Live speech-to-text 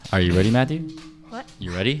Are you ready, Matthew? What?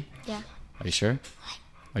 You ready? Yeah. Are you sure?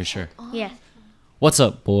 Are you sure? Yeah. What's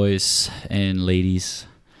up, boys and ladies?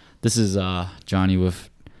 This is Johnny with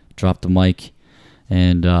Drop the Mic,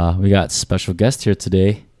 and we got special guest here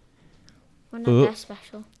today. We're not that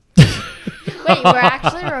special. Wait, we're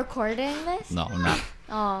actually recording this? No, I'm not.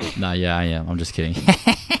 Oh. No, yeah, I am. I'm just kidding.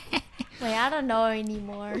 Wait, I don't know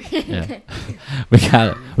anymore. Yeah. we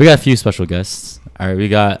got a few special guests. All right, we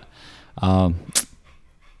got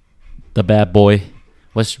the bad boy.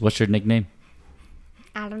 What's your nickname?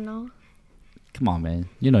 I don't know. Come on, man.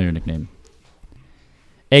 You know your nickname.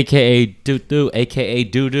 AKA Doo-Doo, AKA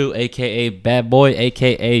Doo-Doo, AKA Bad Boy,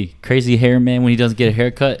 AKA Crazy Hair Man when he doesn't get a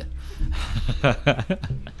haircut.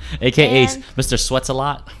 AKA And- Mr. Sweats a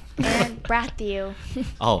Lot. And Matthew.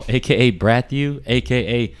 Oh, AKA Brathew,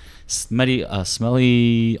 AKA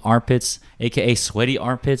smelly armpits, AKA sweaty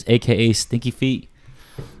armpits, AKA stinky feet.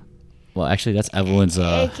 Well, actually, that's Evelyn's.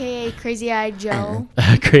 AKA Crazy Eyed Joe.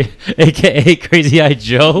 AKA Crazy Eye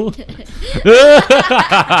Joe.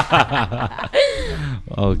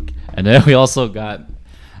 Oh, and then we also got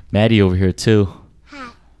Maddy over here too.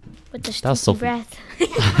 With the That was so stinky breath.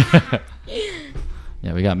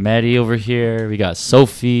 Yeah, we got Maddy over here. We got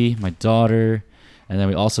Sophie, my daughter, and then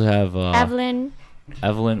we also have Evelyn.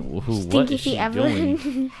 Evelyn. Who? What Stinky is she feet Evelyn.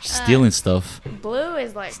 doing? She's stealing stuff. Blue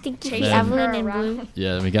is like Stinky chasing feet Man. Evelyn her and around. Blue.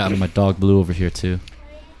 Yeah, we got my dog Blue over here too.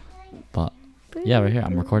 But yeah, right here.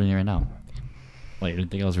 I'm recording it right now. Wait, you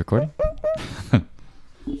didn't think I was recording?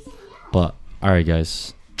 But all right,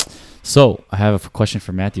 guys. So I have a question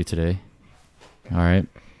for Matthew today. All right,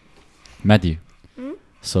 Matthew. Hmm?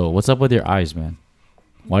 So what's up with your eyes, man?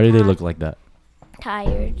 Why do they look like that?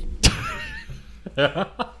 Tired.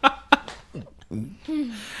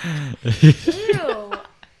 Ew.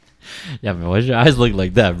 Yeah, man. Why does your eyes look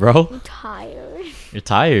like that, bro? I'm tired. You're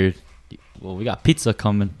tired. Well, we got pizza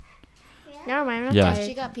coming. Never mind. I'm Yeah. tired.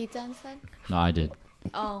 She got pizza instead? No, I did.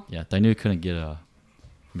 Oh. Yeah, I knew we couldn't get a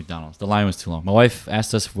McDonald's. The line was too long. My wife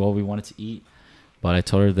asked us what we wanted to eat, but I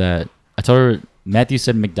told her Matthew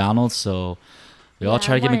said McDonald's, so we all Yeah,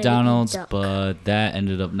 tried I to get wanted to eat McDonald's, duck. but that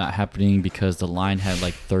ended up not happening because the line had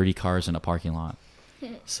like 30 cars in a parking lot.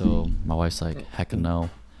 So my wife's like, heck no,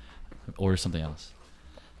 order something else.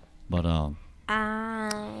 But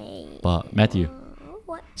Matthew,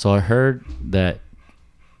 What? so I heard that,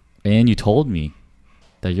 and you told me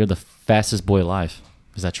that you're the fastest boy alive.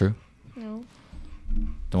 Is that true? No.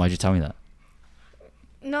 Then why'd you tell me that?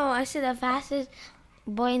 No, I said the fastest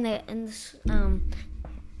boy in the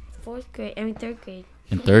fourth grade. I mean third grade.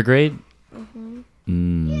 In third grade?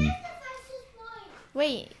 Mm-hmm.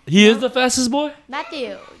 Wait, He is the fastest boy?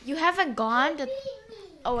 Matthew, you haven't gone to.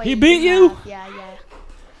 Oh wait. He beat you? have. Yeah.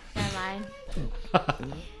 Never mind.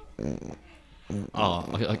 Oh,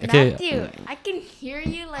 okay. Matthew, I can hear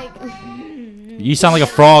you like. You sound like a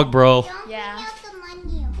frog, bro. Yeah.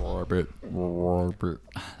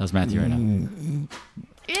 That's Matthew right now.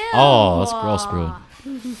 Ew. Oh, that's gross, bro.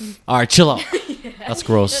 All right, chill out. That's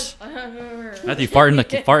gross. Matthew, fart in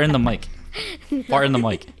the mic. Fart in the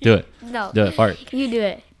mic. Do it. No. Do it. Fart. You do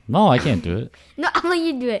it. No, I can't do it. No, I'm letting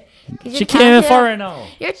you do it. 'Cause She you're can't even talented fart at- right now.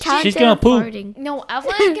 You're talented gonna at poop. farting. No,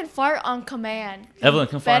 Evelyn can fart on command. Evelyn,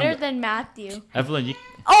 come fart. Better than Matthew. Evelyn, you.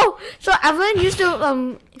 Oh, so Evelyn used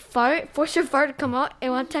to force her fart to come out,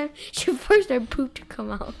 and one time she forced her poop to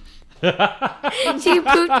come out. She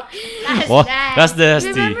pooped. What? That's nasty.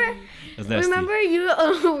 Remember? That's nasty. Remember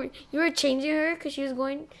you you were changing her because she was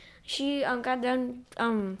going. She got done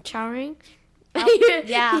showering.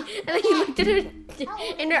 yeah. And then you looked at her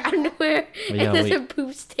in her underwear, Oh, yeah, and there's wait. a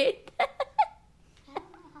poop stain.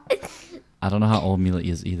 I don't know how old Mila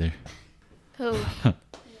is either. Who?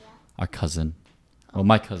 Our cousin. Well,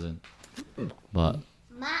 my cousin. But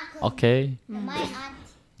okay. My aunt.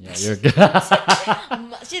 Yeah, you're good.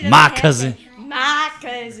 She doesn't My have cousin. it. My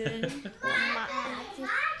cousin.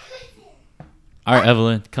 All right,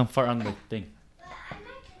 Evelyn, come fart on the thing.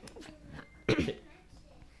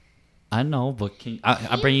 I know, but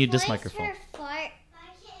I bring you this microphone?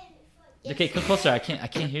 Okay, come closer. I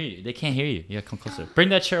can't hear you. They can't hear you. Yeah, come closer. Bring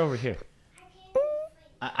that chair over here.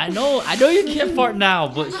 I know you can't fart now,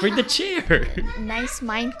 but bring the chair. Nice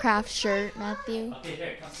Minecraft shirt, Matthew. Okay,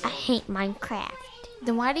 here, come I hate Minecraft.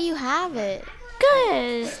 Then why do you have it?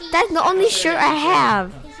 Cause that's the only shirt I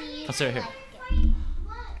have. sit right here.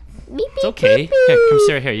 Beep, It's beep, okay. beep, Here, come beep.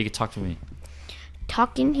 sit right here. You can talk to me.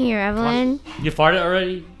 Talk in here, Come Evelyn. on. You farted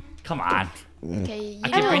already? Come on. Okay, I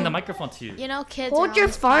can bring the microphone to you. You know, kids. Hold are on your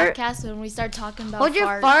this fart. Podcast when we start talking about Hold your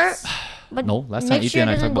farts. fart, but No, last time make Ethan sure it and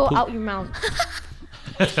I doesn't talked go about out your mouth.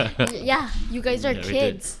 poop. Yeah, you guys are Yeah, we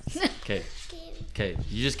did. kids. Okay. Okay.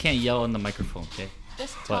 You just can't yell in the microphone, okay?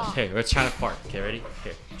 Just But talk. hey, let's try to fart. Okay, ready?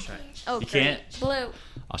 Here, try it. Oh, You great. can't? Blue.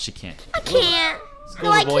 Oh, she can't. I can't. Go, No,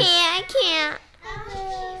 I boy. can't. I can't.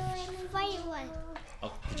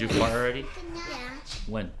 Oh, did you fart already? Yeah.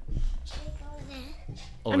 When? I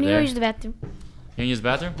Over need to there. use the bathroom. You can use the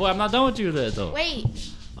bathroom? Boy, I'm not done with you there, though. Wait.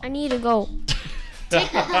 I need to go. Take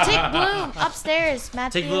Blue upstairs,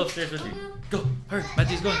 Matthew. Take Blue upstairs with you. Go. Hurry.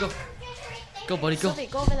 Matthew's going. Go. Go, buddy. Go. Sophie,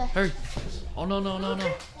 go over there. Hurry. Oh, no.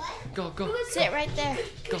 Go. Sit right there.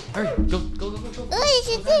 Go. Hurry. Go. Oh,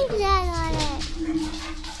 you should take that on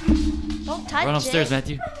it. Don't touch Run upstairs, it.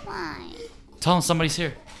 Matthew. Why? Tell him somebody's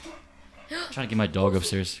here. Trying to get my dog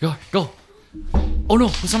upstairs. Go. Oh, no.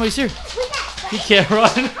 Somebody's here. He can't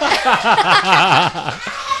run.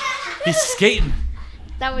 He's skating.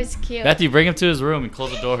 That was cute. Matthew, bring him to his room and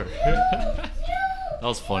close the door. That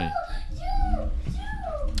was funny.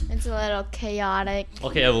 It's a little chaotic.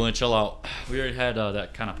 Okay, Evelyn, chill out. We already had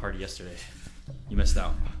that kind of party yesterday. You missed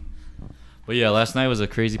out. But yeah, last night was a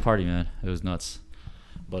crazy party, man. It was nuts.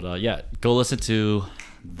 But yeah, go listen to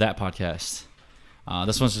that podcast.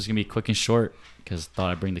 This one's just going to be quick and short because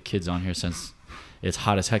thought I'd bring the kids on here since it's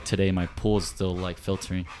hot as heck today. My pool's still like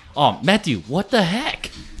filtering. Oh, Matthew, what the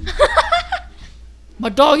heck? My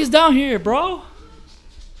dog is down here, bro.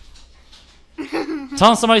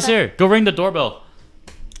 Tell him somebody's here. Go ring the doorbell.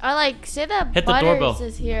 Or like, say that Hit the Butters doorbell.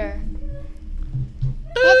 is here.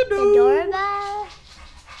 Hit the doorbell.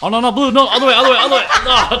 Oh, no, Blue. No, other way.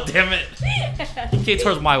 Oh, damn it. He came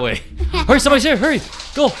towards my way. Hurry, somebody's here. Hurry.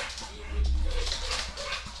 Go.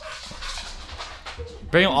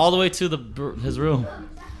 Bring him all the way to his room.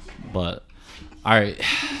 But, all right.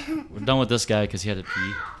 We're done with this guy because he had to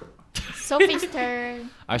pee. Sophie's turn. All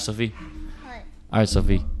right, Sophie. What? All right,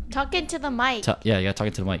 Sophie. Talk into the mic. Yeah, you got to talk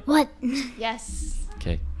into the mic. What? Yes.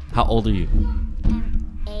 Okay. How old are you?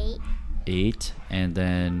 I'm 8. 8. And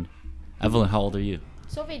then, Evelyn, how old are you?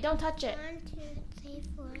 Sophie, don't touch it. 1,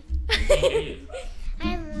 2, 3, 4.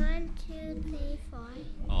 I'm 1, 2, 3, 4.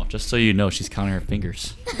 Oh, just so you know, she's counting her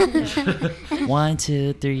fingers. 1,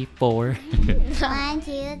 2, 3, 4. 1,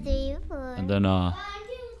 2, 3, 4. And then, 1,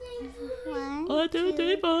 1, 2,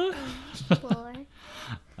 3, 4. 4.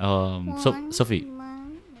 Sophie.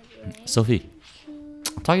 Sophie. I'm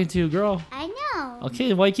talking to you, girl. I know.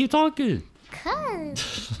 Okay, why you keep talking?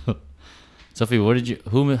 'Cause Sophie,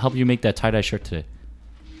 who helped you make that tie-dye shirt today?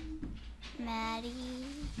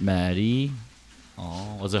 Maddy.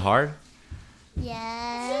 Oh, was it hard?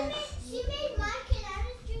 yes. She made mine and I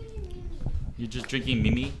was drinking Mimi. You just drinking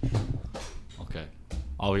Mimi? Okay.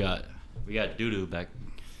 Oh, we got doo-doo back.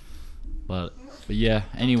 But yeah,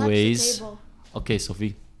 anyways. Touch the table. Okay,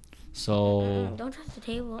 Sophie. So, Don't touch the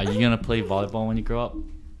table. are you going to play volleyball when you grow up?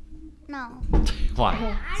 No.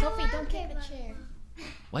 Why? Sophie, don't kick the chair.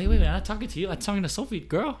 Wait, I'm not talking to you. I'm talking to Sophie.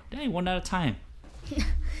 Girl, dang, one at a time.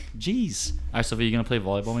 Jeez. All right, Sophie, you going to play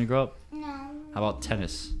volleyball when you grow up? No. How about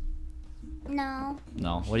tennis? No.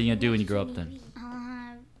 No. What are you going to do when you grow up then?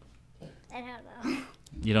 I don't know.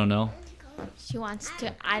 You don't know? She wants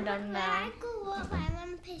to. I don't When know. I grow up, I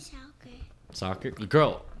want to play soccer. Soccer?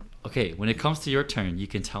 Girl, okay, when it comes to your turn, you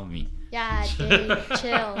can tell me. Yeah, dude,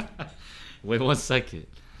 chill. Wait 1 second.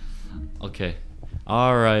 Okay.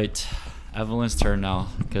 All right. Evelyn's turn now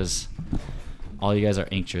because all you guys are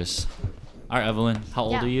anxious. All right, Evelyn, how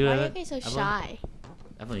old Yeah, are you? why are you Evelyn? being so Evelyn? shy?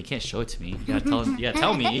 Evelyn, you can't show it to me. You gotta tell. You gotta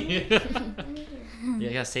tell me. Yeah, you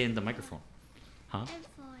gotta say it in the microphone. Huh? I'm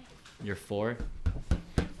 4. You're 4.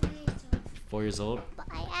 4 years old. But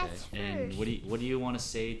I asked Okay. And first. what do you want to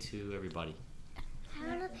say to everybody? I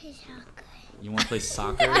want to play soccer. You want to play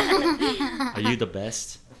soccer? Are you the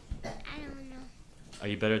best? I don't know. Are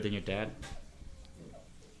you better than your dad?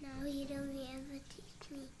 No, you don't ever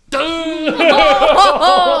teach me.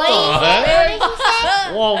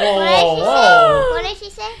 Whoa. What did she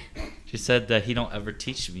say? She said that he don't ever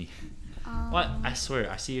teach me. Oh. What? I swear,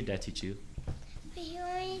 I see your dad teach you. But he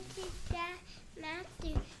only teach that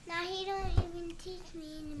Matthew. Now he don't even teach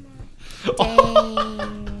me anymore.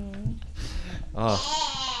 Dang.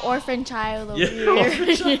 Oh. Orphan child over Yeah,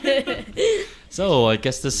 here. So I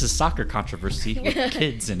guess this is soccer controversy with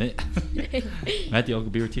kids in it. Matthew, Uncle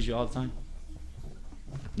Beaver teach you all the time?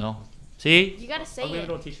 No. See? You gotta say Uncle Beaver it.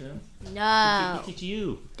 don't teach him. No. He teach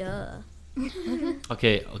you. Duh.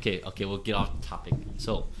 Okay. We'll get off topic.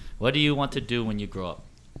 So, what do you want to do when you grow up?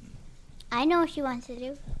 I know what she wants to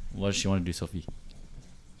do. What does she want to do, Sophie?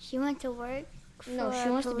 She wants to work. No, for she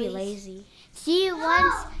wants to be police. lazy. She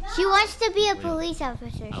wants to be a police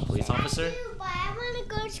officer. A police officer? But I want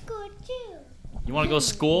to go to school too. You want to go to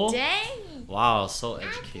school? Dang. Wow, so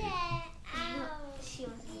educated.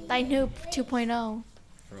 Like Noob 2.0.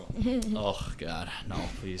 Oh God, no,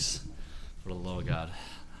 please. For For the love of God.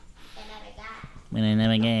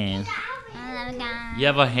 Another guy. You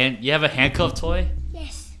have a handcuff toy?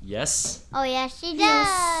 Yes. Yes. Oh, yes, she does.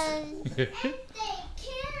 They can't ever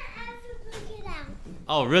pick it out.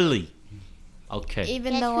 Oh, really? Okay.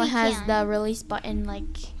 Even Yes, though we it has can. the release button, like,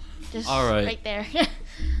 just All right. right there.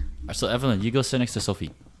 So Evelyn, you go sit next to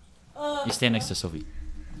Sophie. You stand next to Sophie,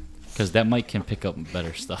 because that mic can pick up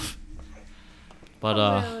better stuff. But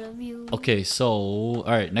okay. So all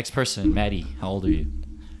right, next person, Maddie. How old are you?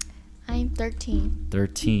 I'm 13.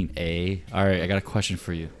 13. All right, I got a question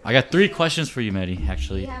for you. I got 3 questions for you, Maddie.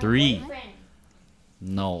 Actually, 3.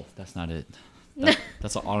 No, that's not it.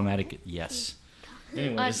 That's an automatic yes.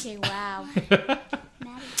 Anyways. Okay, wow.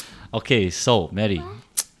 Okay, so Maddie,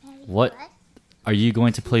 what are you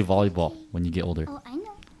going to play volleyball when you get older? Oh, I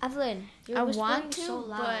know. Evelyn, you're I whispering want to, so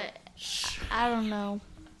loud. but I don't know.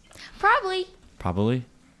 Probably. Probably.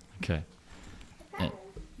 Okay. And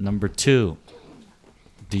number 2,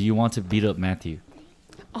 do you want to beat up Matthew?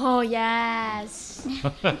 Oh, yes.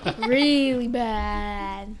 Really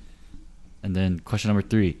bad. And then question number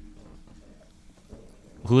 3,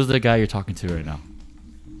 who's the guy you're talking to right now?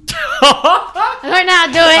 We're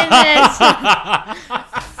not doing this.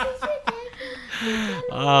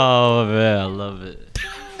 Oh man, I love it.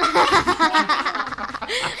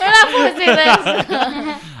 We're not posting this.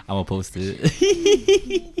 I'm gonna post it.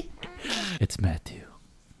 It's Matthew.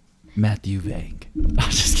 Matthew Vang. I'm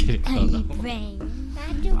just kidding. Oh, no.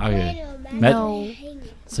 Okay. No.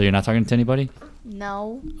 So you're not talking to anybody?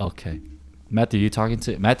 No. Okay. Matthew, you talking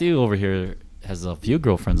to Matthew over here has a few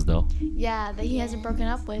girlfriends though. Yeah, that he hasn't broken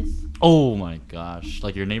up with. Oh my gosh.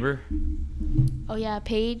 Like your neighbor? Oh, yeah,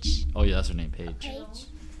 Paige. Oh yeah, that's her name, Paige.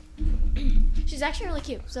 She's actually really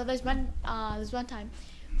cute. So there's one time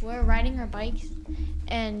we're riding our bikes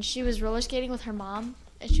and she was roller skating with her mom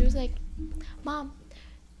and she was like, "Mom,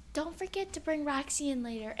 don't forget to bring Roxy in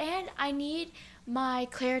later, and I need my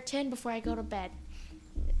Claritin before I go to bed."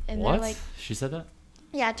 And What? they're like, She said that?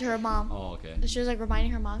 yeah, to her mom. Oh, okay. She was like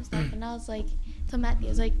reminding her mom stuff, and I was like, to Matthew, I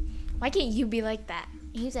was like, "Why can't you be like that?"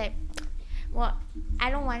 He was like, well,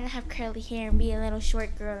 I don't want to have curly hair and be a little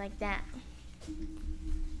short girl like that.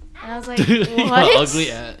 And I was like, He "What?" got ugly.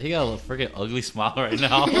 He got a freaking ugly smile right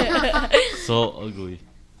now. So ugly.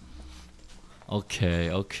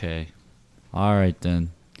 Okay. All right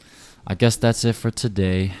then. I guess that's it for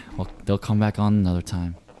today. Well, they'll come back on another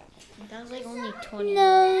time. That was like only 20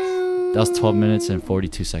 No. That was 12 minutes and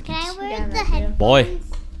 42 Can seconds. I wear Yeah, the Matthew. headphones? Boy,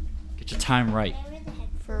 get your time right. Can I wear the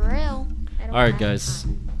headphones? For real. All right, guys.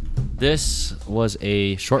 This was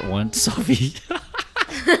a short one, Sophie.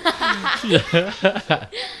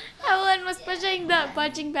 Evelyn was pushing the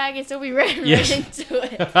punching bag, and so we ran Yes. right into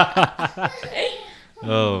it.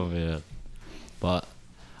 Oh man. But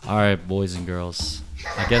all right, boys and girls.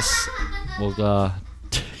 I guess we'll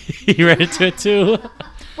you ran into it too.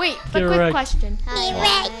 Wait, but quick Correct. question.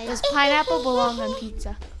 Hi, Does pineapple belong on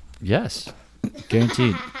pizza? Yes,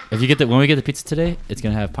 guaranteed. If you get when we get the pizza today, it's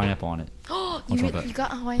gonna have pineapple on it. Oh, What's wrong with you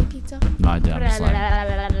got Hawaiian pizza? No, I did. I'm just lying.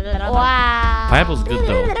 Wow. Pineapple's good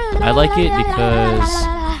though. I like it because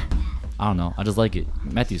I don't know. I just like it.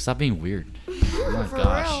 Matthew, stop being weird. Oh my For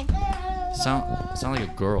gosh. real. Sound like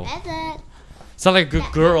a girl. That's it. Sound like a good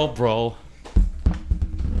girl, bro.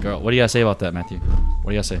 Girl, what do you gotta say about that, Matthew? What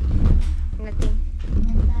do you gotta say? Nothing.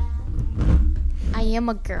 I am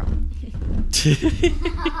a girl.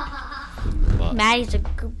 But Maddie's a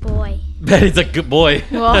good boy. Maddie's a good boy.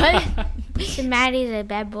 What? So Maddie's a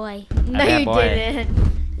bad boy. No, bad you boy.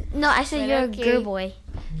 didn't. No, I said But you're okay. a good boy.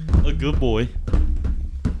 A good boy.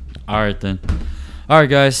 All right then. All right,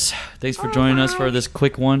 guys. Thanks for joining us for this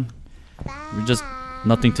quick one. We're just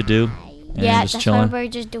nothing to do and Yeah, just that's chilling. why we're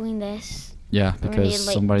just doing this. Yeah, We're gonna because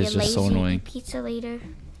get somebody's get just so lazy and annoying. eat pizza later.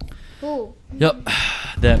 Ooh. Yep.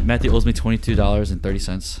 That Matthew owes me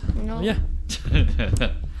 $22.30. No. Yeah.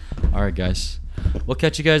 All right, guys. We'll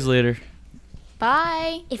catch you guys later.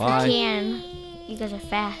 Bye. If Bye. you can, you guys are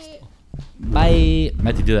fast. Bye.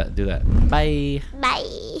 Matthew, do that. Bye.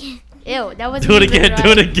 Bye. Ew, that was Do it again. Do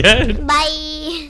it again. Bye.